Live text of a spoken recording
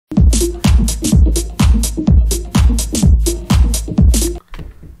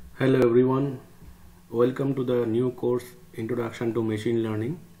Hello everyone, welcome to the new course Introduction to Machine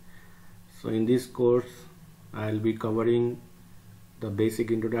Learning. So in this course I'll be covering the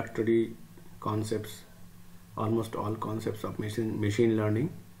basic introductory concepts, almost all concepts of machine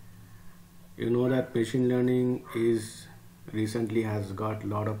learning. You know that machine learning recently has got a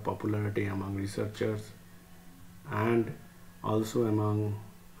lot of popularity among researchers and also among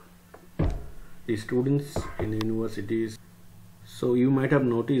the students in universities. So you might have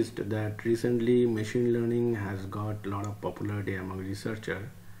noticed that recently machine learning has got a lot of popularity among researchers,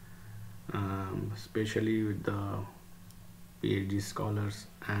 especially with the PhD scholars,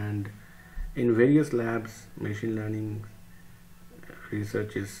 and in various labs machine learning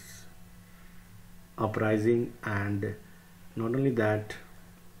research is uprising. And not only that,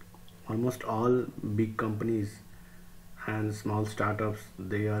 almost all big companies and small startups,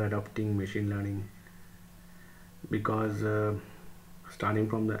 they are adopting machine learning because starting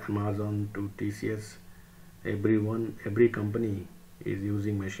from the Amazon to TCS, every company is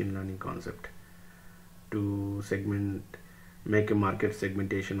using machine learning concept to make a market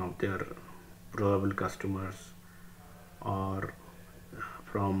segmentation of their probable customers, or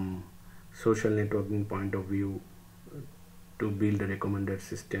from social networking point of view to build a recommended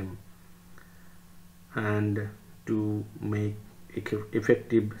system and to make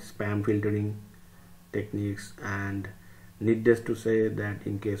effective spam filtering techniques. And needless to say that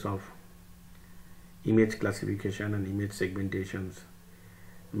in case of image classification and image segmentations,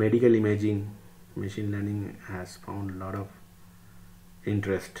 medical imaging, machine learning has found a lot of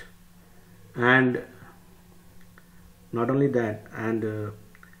interest. And not only that, and the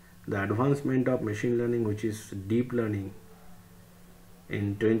advancement of machine learning, which is deep learning,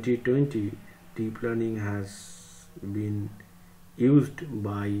 in 2020 deep learning has been used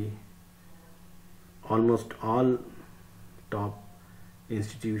by almost all top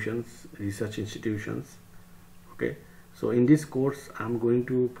institutions, research institutions. Okay, so in this course I'm going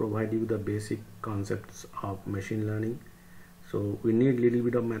to provide you the basic concepts of machine learning. So we need a little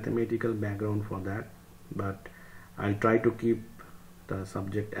bit of mathematical background for that, but I'll try to keep the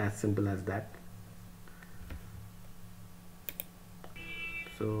subject as simple as that.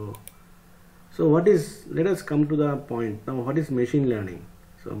 So let us come to the point now. What is machine learning?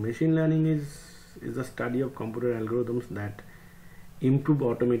 So machine learning is the study of computer algorithms that improve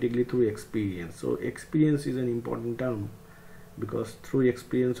automatically through experience. So experience is an important term because through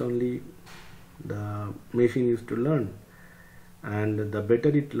experience only the machine used to learn, and the better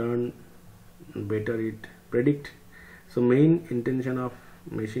it learn, better it predict. So main intention of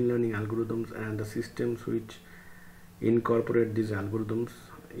machine learning algorithms and the systems which incorporate these algorithms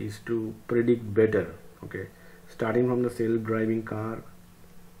is to predict better. Okay, starting from the self-driving car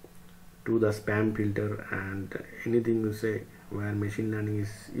to the spam filter and anything you say where machine learning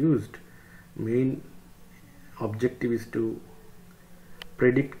is used, main objective is to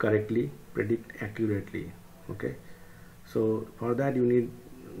predict correctly, predict accurately. Okay, so for that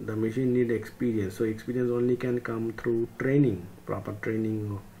the machine need experience. So experience only can come through training, proper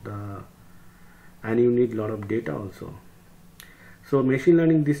training of and you need a lot of data also. So machine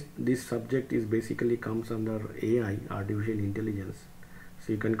learning, this subject is basically comes under AI, artificial intelligence.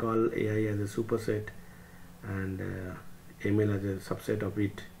 So you can call AI as a superset and ML as a subset of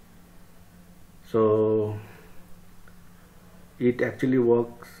it. So it actually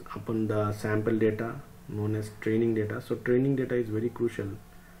works upon the sample data known as training data. So training data is very crucial.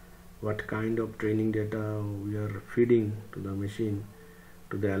 What kind of training data we are feeding to the machine,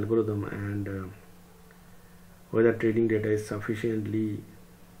 to the algorithm, and whether training data is sufficiently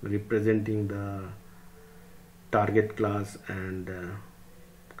representing the target class and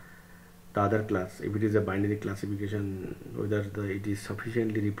the other class. If it is a binary classification, whether it is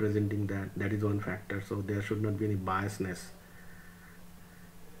sufficiently representing that is one factor. So there should not be any biasness.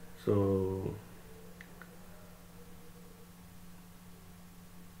 So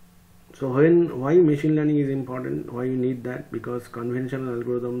why machine learning is important, why you need that? Because conventional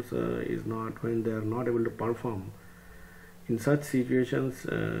algorithms when they are not able to perform, in such situations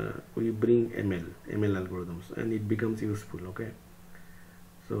we bring ML algorithms and it becomes useful. Okay,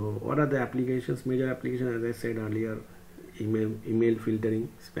 so what are the applications? Major applications, as I said earlier, email filtering,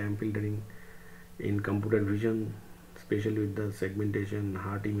 spam filtering, in computer vision, especially with the segmentation,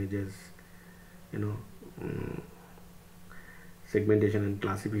 heart images, segmentation and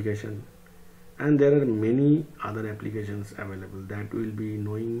classification. And there are many other applications available that we will be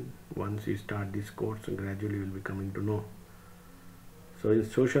knowing once you start this course, and gradually you will be coming to know. So in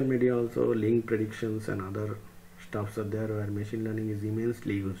social media also, link predictions and other stuffs are there where machine learning is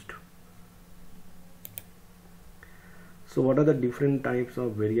immensely used. So what are the different types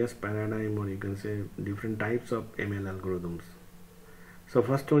of various paradigm, or you can say different types of ML algorithms? So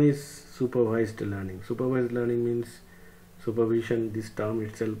first one is supervised learning. Supervised learning means supervision. This term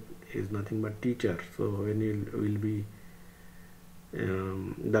itself is nothing but teacher. So when you will be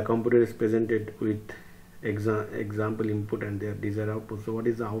the computer is presented with example input and their desired output. So what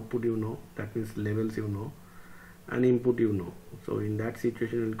is the output, you know, that means levels, you know, and input, you know. So in that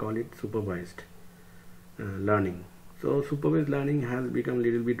situation we'll call it supervised learning. So supervised learning has become a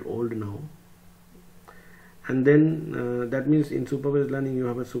little bit old now, and then that means in supervised learning you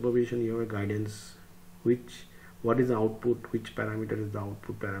have a supervision, you have a guidance, what is the output, which parameter is the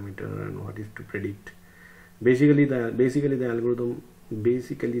output parameter, and what is to predict. Basically the algorithm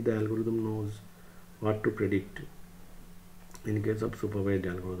knows what to predict in case of supervised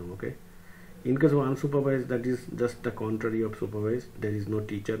algorithm. Okay, in case of unsupervised, that is just the contrary of supervised. There is no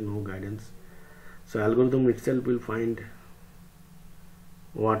teacher, no guidance. So algorithm itself will find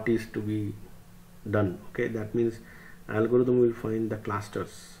what is to be done. Okay, that means algorithm will find the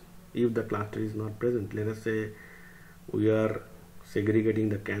clusters. If the cluster is not present, let us say we are segregating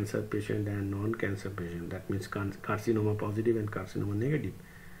the cancer patient and non-cancer patient, that means carcinoma positive and carcinoma negative.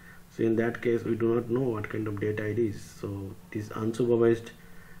 So in that case we do not know what kind of data it is. So this unsupervised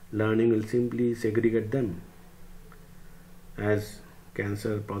learning will simply segregate them as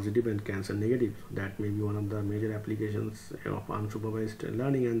cancer positive and cancer negative. That may be one of the major applications of unsupervised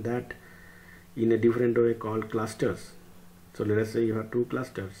learning, and that in a different way called clusters. So let us say you have 2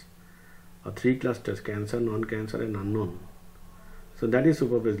 clusters or 3 clusters, cancer, non-cancer and unknown. So that is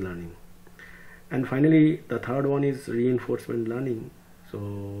supervised learning. And finally the third one is reinforcement learning.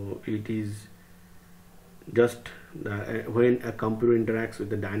 So it is just when a computer interacts with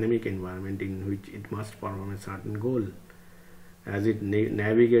the dynamic environment in which it must perform a certain goal. As it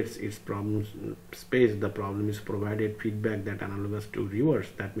navigates its problem space, the problem is provided feedback that analogous to reverse.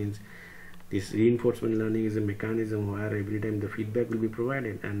 That means this reinforcement learning is a mechanism where every time the feedback will be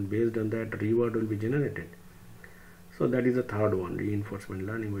provided, and based on that reward will be generated. So that is the third one, reinforcement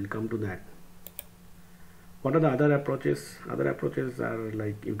learning. We'll come to that. What are the other approaches? Other approaches are,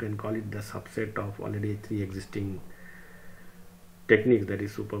 like, you can call it the subset of already 3 existing techniques, that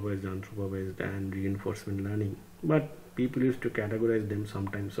is supervised, unsupervised and reinforcement learning. But people used to categorize them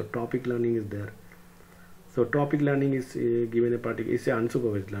sometimes. So topic learning is there. So topic learning is given a particular, it's a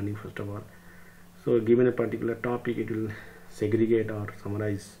unsupervised learning first of all. So given a particular topic, it will segregate or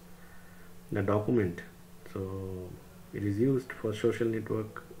summarize the document. So it is used for social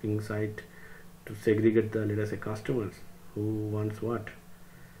networking site to segregate the, let us say, customers who wants what.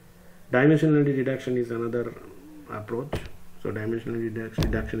 Dimensional reduction is another approach. So dimensional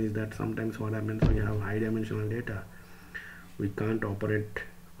reduction is that sometimes what happens, we have high dimensional data, we can't operate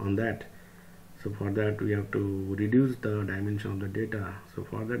on that. So for that we have to reduce the dimension of the data. So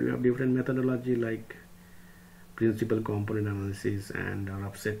for that we have different methodology like principal component analysis and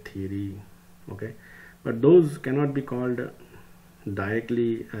upset theory. Okay, but those cannot be called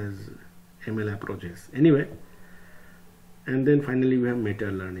directly as ML approaches anyway. And then finally we have meta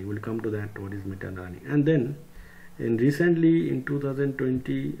learning. We'll come to that, what is meta learning. And then recently in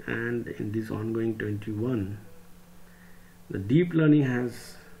 2020 and in this ongoing 21, the deep learning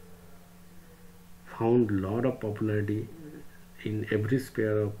has found a lot of popularity in every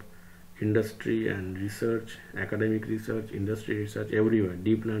sphere of industry and research, academic research, industry research, everywhere.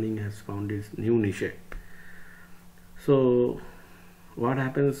 Deep learning has found its new niche. So what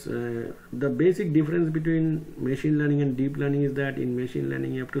happens, the basic difference between machine learning and deep learning is that in machine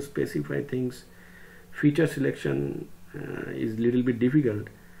learning you have to specify things. Feature selection is little bit difficult,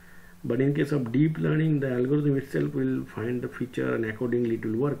 but in case of deep learning the algorithm itself will find the feature and accordingly it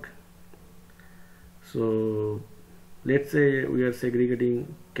will work. So let's say we are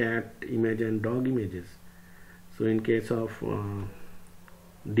segregating cat image and dog images. So in case of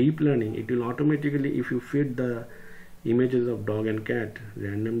deep learning, it will automatically, if you feed the images of dog and cat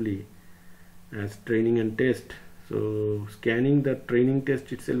randomly as training and test, so scanning the training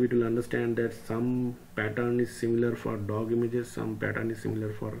test itself, it will understand that some pattern is similar for dog images, some pattern is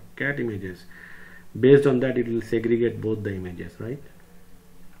similar for cat images. Based on that it will segregate both the images, right?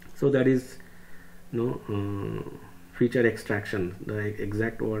 So that is feature extraction. The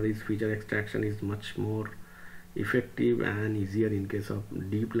exact word is feature extraction is much more effective and easier in case of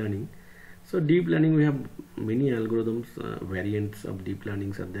deep learning. So deep learning, we have many algorithms, variants of deep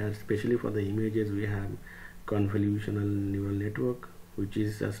learnings are there. Especially for the images we have convolutional neural network, which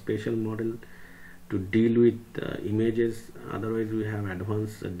is a special model to deal with images. Otherwise we have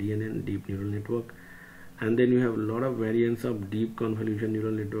advanced DNN, deep neural network, and then you have a lot of variants of deep convolution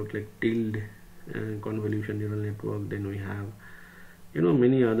neural network like tilde convolution neural network. Then we have, you know,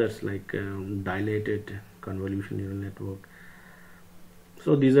 many others like dilated convolution neural network.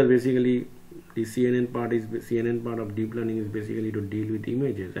 So these are basically the CNN part of deep learning is basically to deal with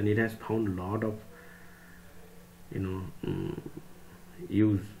images, and it has found a lot of, you know,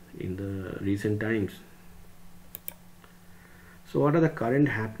 use in the recent times. So what are the current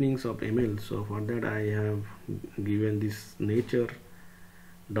happenings of ML? So for that I have given this Nature.com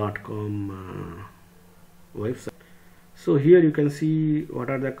website. So here you can see what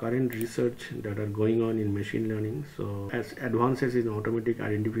are the current research that are going on in machine learning. So as advances in automatic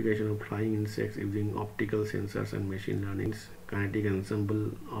identification of flying insects using optical sensors and machine learning, kinetic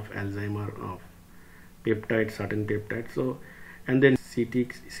ensemble of Alzheimer of peptides, certain peptides. So and then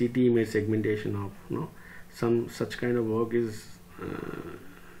CT image segmentation of, you know, some such kind of work is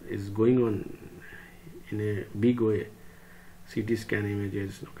going on in a big way. CT scan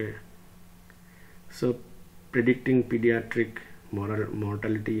images, okay. So predicting pediatric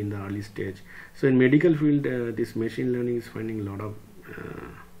mortality in the early stage. So in medical field, this machine learning is finding a lot of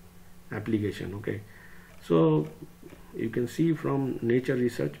application, okay. So you can see from Nature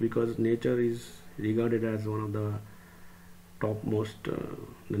research, because Nature is regarded as one of the topmost,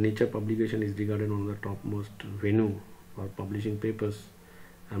 the Nature publication is regarded one of the topmost venue for publishing papers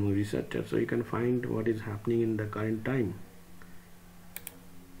among researchers. So you can find what is happening in the current time.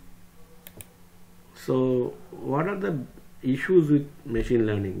 So what are the issues with machine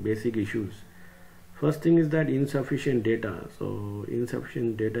learning? Basic issues. First thing is that insufficient data. So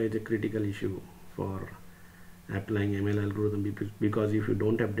insufficient data is a critical issue for applying ML algorithm, because if you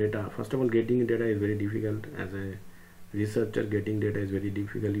don't have data, first of all, getting data is very difficult. As a researcher, getting data is very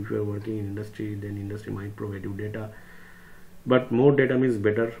difficult. If you are working in industry, then industry might provide you data, but more data means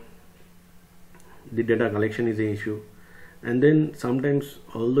better. The data collection is an issue, and then sometimes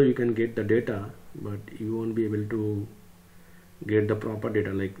although you can get the data, but you won't be able to get the proper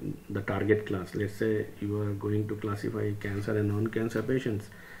data, like the target class. Let's say you are going to classify cancer and non-cancer patients.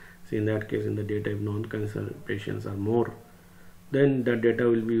 So in that case, in the data, if non-cancer patients are more, then that data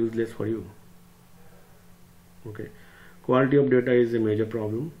will be useless for you, okay. Quality of data is a major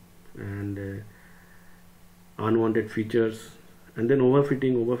problem, and unwanted features, and then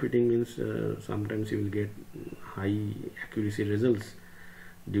overfitting means sometimes you will get high accuracy results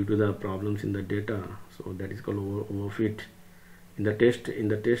due to the problems in the data. So that is called overfit. In the test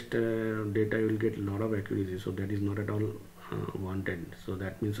data you will get a lot of accuracy, so that is not at all wanted. So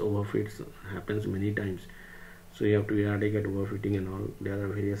that means overfits happens many times, so you have to eradicate overfitting and all. There are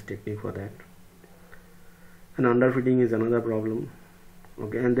various techniques for that. And underfitting is another problem,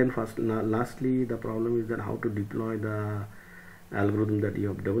 okay. And then lastly, the problem is that how to deploy the algorithm that you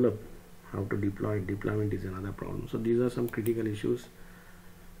have developed. How to deployment is another problem. So these are some critical issues.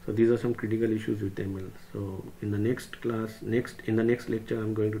 So these are some critical issues with ML. So in the next lecture,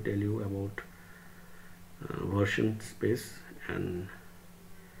 I'm going to tell you about version space and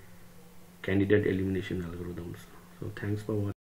candidate elimination algorithms. So thanks for watching.